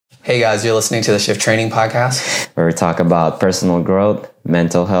Hey guys, you're listening to the Shift Training Podcast, where we talk about personal growth,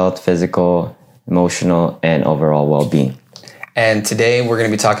 mental health, physical, emotional, and overall well-being. And today we're going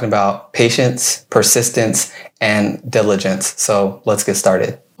to be talking about patience, persistence, and diligence. So let's get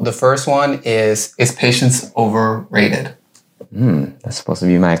started. The first one is patience overrated? That's supposed to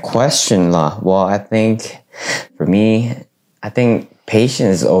be my question, La. Well, I think for me,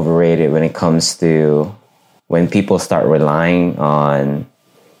 patience is overrated when it comes to when people start relying on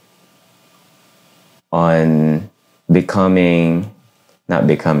just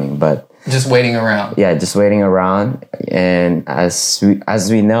waiting around. Yeah, just waiting around. And as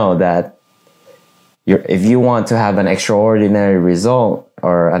we know that if you want to have an extraordinary result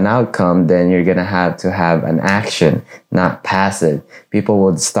or an outcome, then you're going to have an action, not passive. People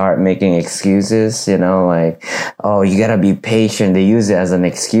would start making excuses, like, oh, you got to be patient. They use it as an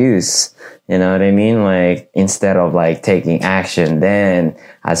excuse. You know what I mean? Like, instead of like taking action, then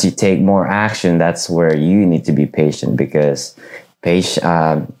as you take more action, that's where you need to be patient, because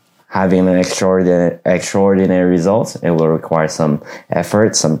having an extraordinary results, it will require some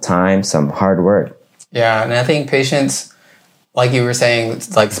effort, some time, some hard work. Yeah, and I think patience, like you were saying,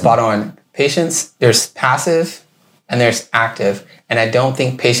 it's like spot on. Patience, there's passive and there's active. And I don't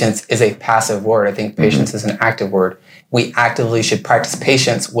think patience is a passive word. I think patience is an active word. We actively should practice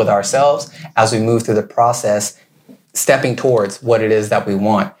patience with ourselves as we move through the process, stepping towards what it is that we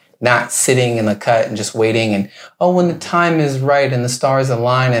want. Not sitting in the cut and just waiting and, when the time is right and the stars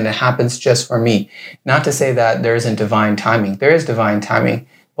align and it happens just for me. Not to say that there isn't divine timing. There is divine timing,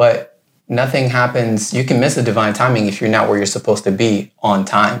 but nothing happens. You can miss a divine timing if you're not where you're supposed to be on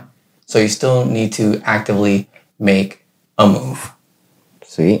time. So you still need to actively make a move.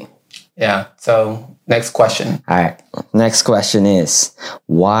 Sweet. Yeah. So next question. All right. Next question is,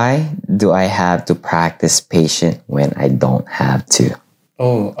 why do I have to practice patience when I don't have to?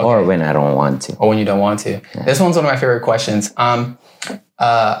 Oh, okay. Or when I don't want to. Or when you don't want to. Yeah. This one's one of my favorite questions.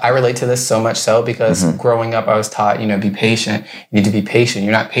 I relate to this so much so because growing up, I was taught, be patient. You need to be patient.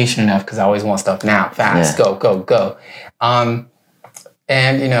 You're not patient enough because I always want stuff now, fast, go. And,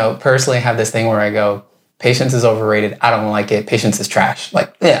 personally, I have this thing where I go, patience is overrated. I don't like it. Patience is trash.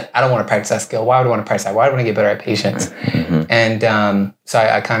 Like, I don't want to practice that skill. Why would I want to practice that? Why do I want to get better at patience? And so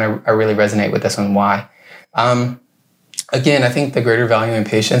I really resonate with this one. Why? Again, I think the greater value in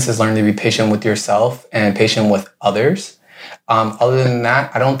patience is learning to be patient with yourself and patient with others. Other than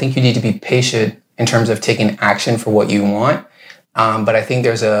that, I don't think you need to be patient in terms of taking action for what you want. But I think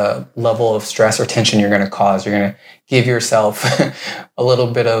there's a level of stress or tension you're going to cause. You're going to give yourself a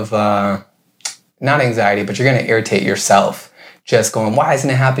little bit of, not anxiety, but you're going to irritate yourself just going, why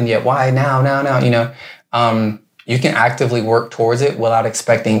hasn't it happened yet? Why now? You can actively work towards it without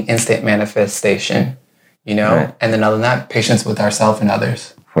expecting instant manifestation. Right. And then other than that, patience with ourselves and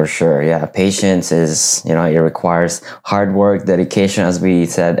others. For sure. Yeah. Patience is, it requires hard work, dedication, as we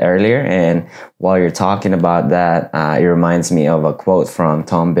said earlier. And while you're talking about that, it reminds me of a quote from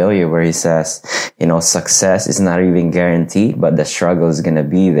Tom Bilyeu where he says, success is not even guaranteed, but the struggle is going to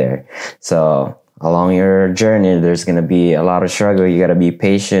be there. So along your journey, there's going to be a lot of struggle. You got to be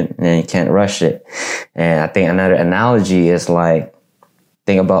patient and you can't rush it. And I think another analogy is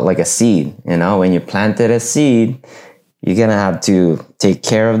think about like a seed. When you planted a seed, you're going to have to take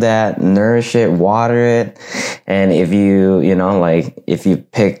care of that, nourish it, water it. And if you, if you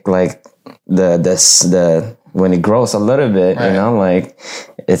pick like the when it grows a little bit, right,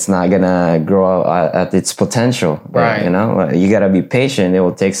 it's not going to grow at its potential. Right. You got to be patient. It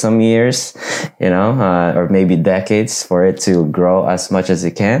will take some years, or maybe decades for it to grow as much as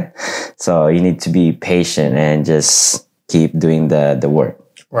it can. So you need to be patient and just keep doing the work.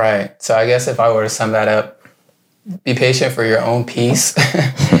 Right. So I guess if I were to sum that up, be patient for your own peace.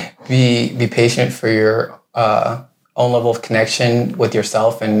 be patient for your own level of connection with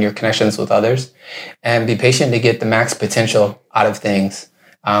yourself and your connections with others. And be patient to get the max potential out of things.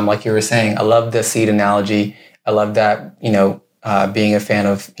 Like you were saying, I love the seed analogy. I love that, being a fan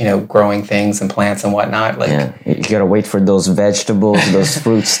of, growing things and plants and whatnot. You gotta wait for those vegetables, those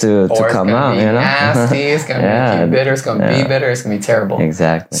fruits to come out. Nasty. It's gonna be bitter. It's gonna be bitter. It's gonna be terrible.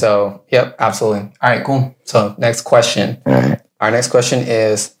 Exactly. So, yep, absolutely. All right, cool. So, next question. All right. Our next question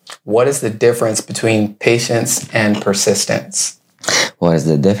is: what is the difference between patience and persistence? What is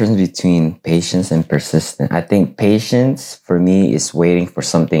the difference between patience and persistence? I think patience for me is waiting for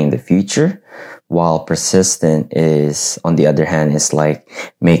something in the future, while persistent is, on the other hand, is like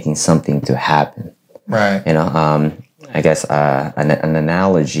making something to happen. Right. I guess an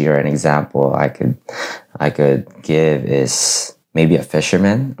analogy or an example I could give is maybe a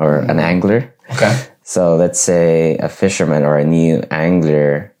fisherman or an angler. Okay. So let's say a fisherman or a new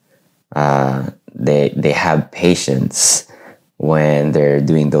angler they have patience when they're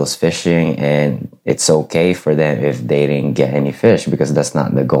doing those fishing, and it's okay for them if they didn't get any fish, because that's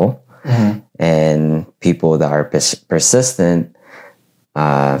not the goal. And people that are persistent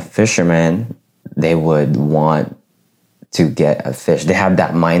fishermen, they would want to get a fish. They have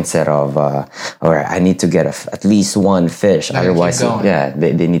that mindset of, all right, I need to get at least one fish. Otherwise,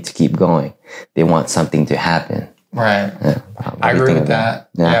 they need to keep going. They want something to happen. Right. Yeah. I agree with that.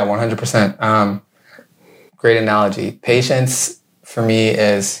 Yeah, 100%. Great analogy. Patience for me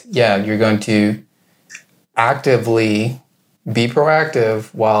is, you're going to actively be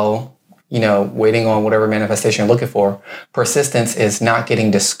proactive while, waiting on whatever manifestation you're looking for. Persistence is not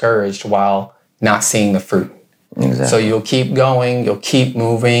getting discouraged while not seeing the fruit. Exactly. So you'll keep going, you'll keep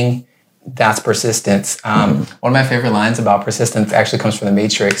moving. That's persistence. One of my favorite lines about persistence actually comes from The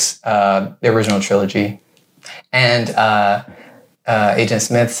Matrix, the original trilogy. And Agent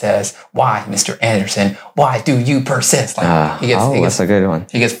Smith says, "Why, Mr. Anderson? Why do you persist?" That's a good one.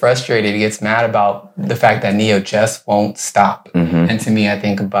 He gets frustrated. He gets mad about the fact that Neo just won't stop. And to me, I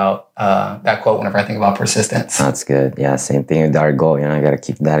think about that quote whenever I think about persistence. That's good. Yeah, same thing with our goal. You got to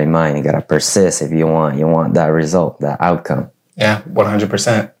keep that in mind. You got to persist if you want that result, that outcome. Yeah,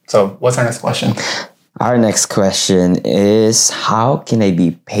 100%. So what's our next question? Our next question is, how can I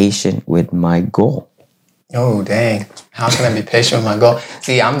be patient with my goal? Oh, dang. How can I be patient with my goal?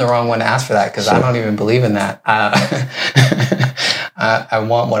 See, I'm the wrong one to ask for that, because I don't even believe in that. I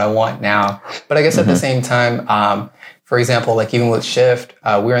want what I want now. But I guess at the same time, for example, like even with Shift,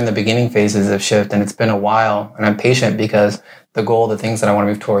 we're in the beginning phases of Shift, and it's been a while, and I'm patient because the goal, the things that I want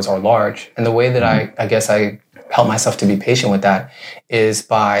to move towards are large. And the way that I guess I help myself to be patient with that is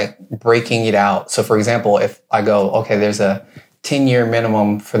by breaking it out. So for example, if I go, okay, there's a 10-year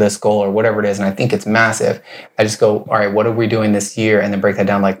minimum for this goal or whatever it is, and I think it's massive, I just go, all right, what are we doing this year? And then break that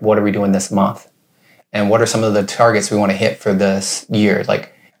down, like, what are we doing this month? And what are some of the targets we want to hit for this year?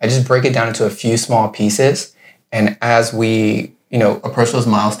 Like, I just break it down into a few small pieces. And as we, approach those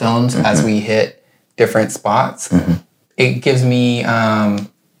milestones, as we hit different spots, it gives me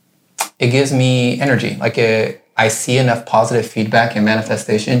energy. Like, I see enough positive feedback and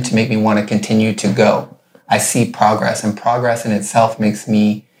manifestation to make me want to continue to go. I see progress, and progress in itself makes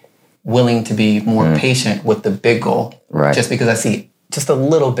me willing to be more patient with the big goal. Right. Just because I see just a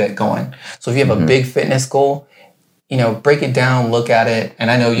little bit going. So if you have a big fitness goal, break it down, look at it. And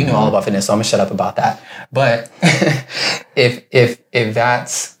I know you know all about fitness, so I'm gonna shut up about that. But if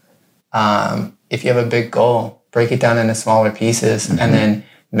that's if you have a big goal, break it down into smaller pieces and then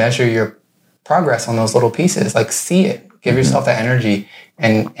measure your progress on those little pieces. Like, see it. Give yourself that energy,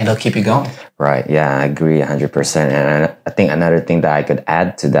 and it'll keep you going. Right. Yeah, I agree 100%. And I think another thing that I could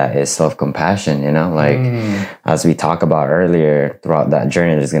add to that is self-compassion, as we talked about earlier, throughout that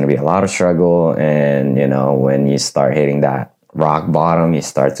journey, there's going to be a lot of struggle. And, when you start hitting that rock bottom, you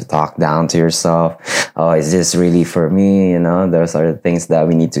start to talk down to yourself. Oh, is this really for me? Those are the things that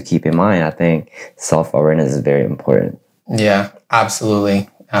we need to keep in mind. I think self-awareness is very important. Yeah, absolutely.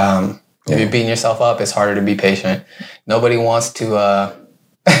 If you're beating yourself up, it's harder to be patient. Nobody wants to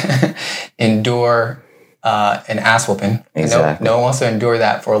endure an ass whooping. Exactly. No one wants to endure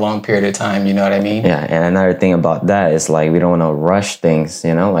that for a long period of time. You know what I mean? Yeah. And another thing about that is, like, we don't want to rush things,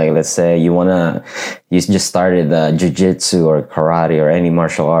 like, let's say you just started jiu-jitsu or karate or any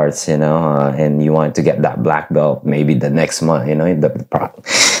martial arts, and you want to get that black belt maybe the next month,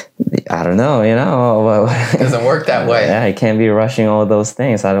 I don't know, It doesn't work that way. Yeah, you can't be rushing all those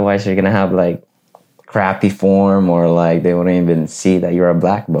things. Otherwise, you're going to have, like, crappy form, or, like, they wouldn't even see that you're a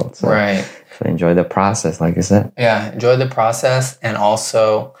black belt. So, right. So enjoy the process, like you said. Yeah, enjoy the process, and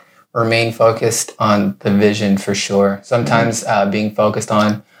also remain focused on the vision for sure. Sometimes being focused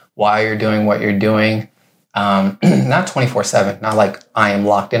on why you're doing what you're doing, not 24/7, not like I am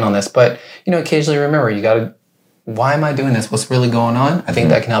locked in on this, but, occasionally remember, you got to, why am I doing this? What's really going on? I think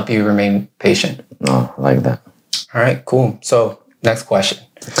that can help you remain patient. Oh, I like that. All right, cool. So next question.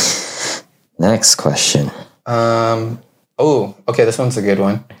 Okay, this one's a good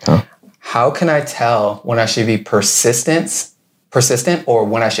one. Huh? How can I tell when I should be persistent or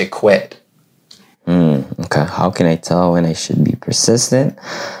when I should quit? Okay, how can I tell when I should be persistent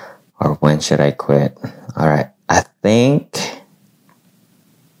or when should I quit? All right, I think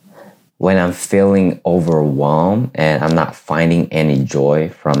when I'm feeling overwhelmed and I'm not finding any joy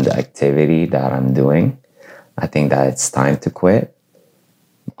from the activity that I'm doing, I think that it's time to quit.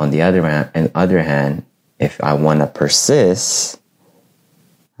 On the other hand, if I want to persist,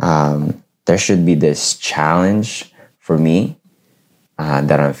 there should be this challenge for me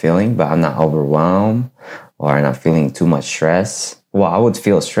that I'm feeling, but I'm not overwhelmed or I'm not feeling too much stress. Well, I would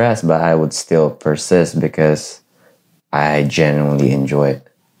feel stressed, but I would still persist because I genuinely enjoy it.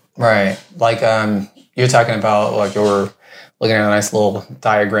 Right. Like you're talking about like you're looking at a nice little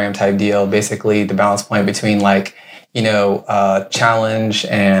diagram type deal, basically the balance point between like, challenge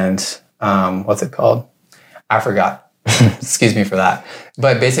and what's it called? I forgot. Excuse me for that.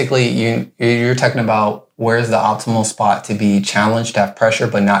 But basically you're talking about where's the optimal spot to be challenged, to have pressure,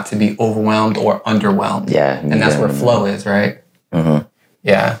 but not to be overwhelmed or underwhelmed. Yeah. And that's where flow is, right? Mm-hmm.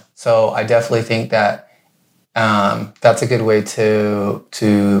 Yeah. So I definitely think that that's a good way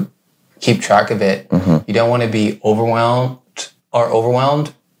to keep track of it. Mm-hmm. You don't want to be overwhelmed,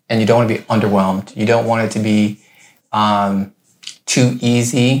 and you don't want to be underwhelmed. You don't want it to be too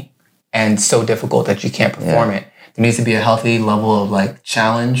easy and so difficult that you can't perform it. There needs to be a healthy level of like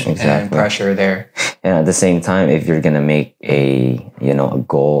challenge and pressure there. And at the same time, if you're gonna make a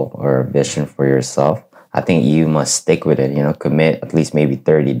goal or a vision for yourself, I think you must stick with it. Commit at least maybe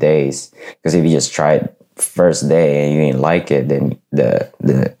 30 days. Because if you just try it first day and you ain't like it, then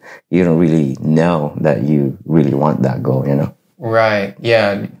you don't really know that you really want that goal. Right.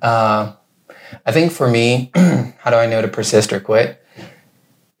 Yeah. I think for me, how do I know to persist or quit?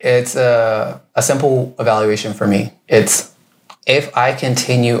 It's a simple evaluation for me. It's, if I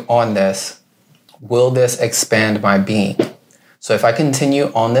continue on this, will this expand my being? So if I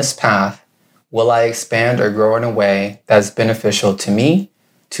continue on this path, will I expand or grow in a way that's beneficial to me,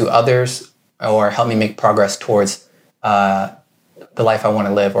 to others, or help me make progress towards the life I want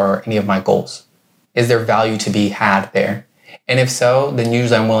to live or any of my goals? Is there value to be had there? And if so, then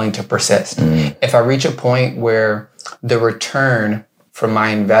usually I'm willing to persist. If I reach a point where the return from my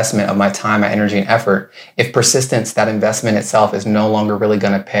investment of my time, my energy, and effort, if persistence, that investment itself, is no longer really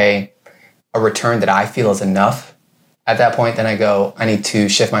going to pay a return that I feel is enough, at that point, then I need to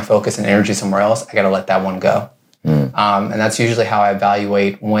shift my focus and energy somewhere else. I got to let that one go. And that's usually how I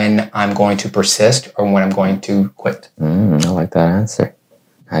evaluate when I'm going to persist or when I'm going to quit. I like that answer.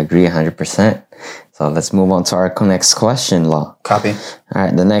 I agree 100%. So let's move on to our next question, Law. Copy. All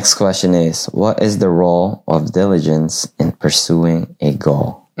right, the next question is, what is the role of diligence in pursuing a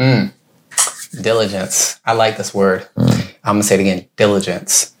goal? Diligence. I like this word. I'm going to say it again,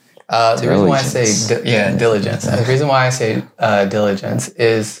 diligence. The reason why I say, diligence. The reason why I say diligence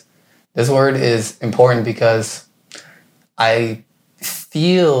is this word is important because I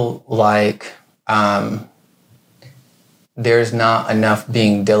feel like there's not enough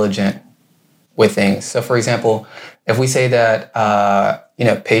being diligent with things. So for example, if we say that,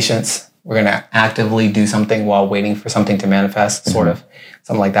 patience, we're going to actively do something while waiting for something to manifest, sort of,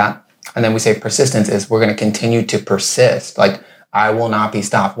 something like that. And then we say persistence is we're going to continue to persist. Like, I will not be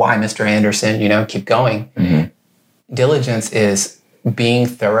stopped. Why, Mr. Anderson? Keep going. Diligence is being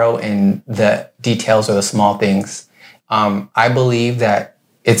thorough in the details or the small things. I believe that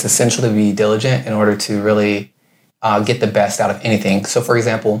it's essential to be diligent in order to really get the best out of anything. So for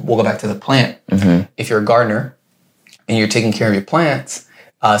example, we'll go back to the plant. If you're a gardener and you're taking care of your plants,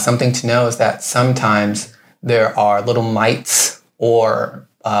 something to know is that sometimes there are little mites or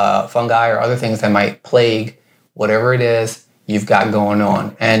fungi or other things that might plague whatever it is you've got going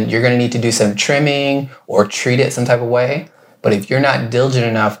on. And you're going to need to do some trimming or treat it some type of way. But if you're not diligent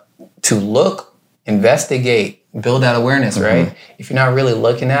enough to look, investigate, build that awareness, right? If you're not really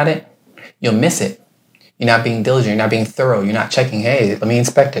looking at it, you'll miss it. You're not being diligent. You're not being thorough. You're not checking, hey, let me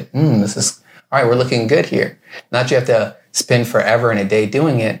inspect it. This is, all right, we're looking good here. Not that you have to spend forever and a day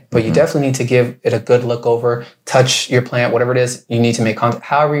doing it, but you definitely need to give it a good look over, touch your plant, whatever it is, you need to make contact,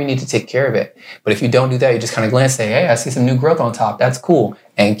 however you need to take care of it. But if you don't do that, you just kind of glance, say, hey, I see some new growth on top. That's cool.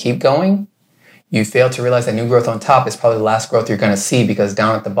 And keep going. You fail to realize that new growth on top is probably the last growth you're going to see because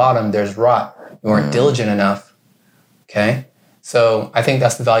down at the bottom, there's rot. You weren't diligent enough. Okay. So I think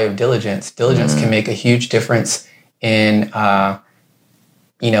that's the value of diligence. Diligence can make a huge difference in,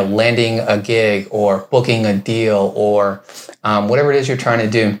 landing a gig or booking a deal or whatever it is you're trying to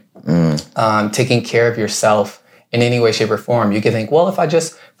do. Taking care of yourself in any way, shape, or form. You can think, well, if I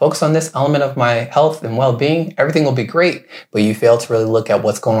just focus on this element of my health and well-being, everything will be great. But you fail to really look at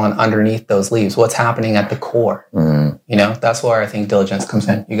what's going on underneath those leaves, what's happening at the core. That's where I think diligence comes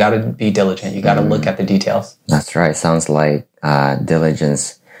in. You got to be diligent. You got to look at the details. That's right. Sounds like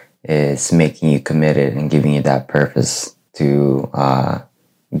diligence is making you committed and giving you that purpose to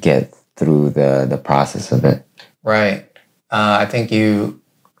get through the process of it. Right. I think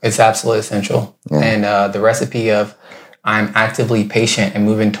it's absolutely essential. And the recipe of I'm actively patient and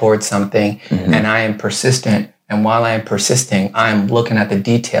moving towards something and I am persistent. And while I am persisting, I'm looking at the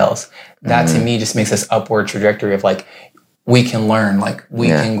details. That to me just makes this upward trajectory of like, we can learn, like we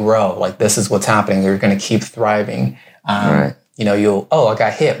can grow, like this is what's happening. You're going to keep thriving. Right. I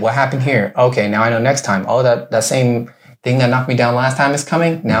got hit. What happened here? Okay, now I know next time. Oh, that same thing that knocked me down last time is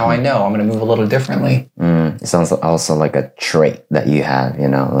coming. Now I know I'm going to move a little differently. It sounds also like a trait that you have,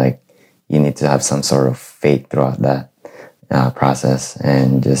 like you need to have some sort of faith throughout that process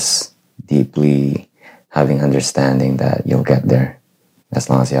and just deeply having understanding that you'll get there as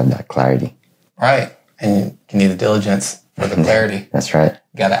long as you have that clarity. Right. And you need the diligence for the clarity. That's right.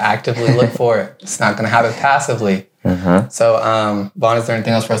 You got to actively look for it. It's not going to happen passively. So, Vaughn, is there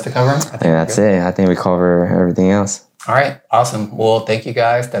anything else for us to cover? I think that's it. I think we cover everything else. All right. Awesome. Well, thank you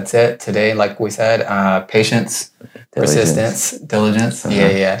guys. That's it today. Like we said, patience, persistence, diligence.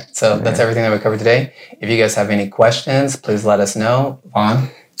 Yeah. So that's everything that we covered today. If you guys have any questions, please let us know. Vaughn?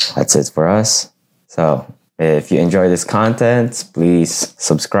 That's it for us. So if you enjoy this content, please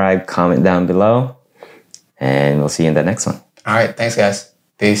subscribe, comment down below, and we'll see you in the next one. All right. Thanks, guys.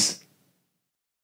 Peace.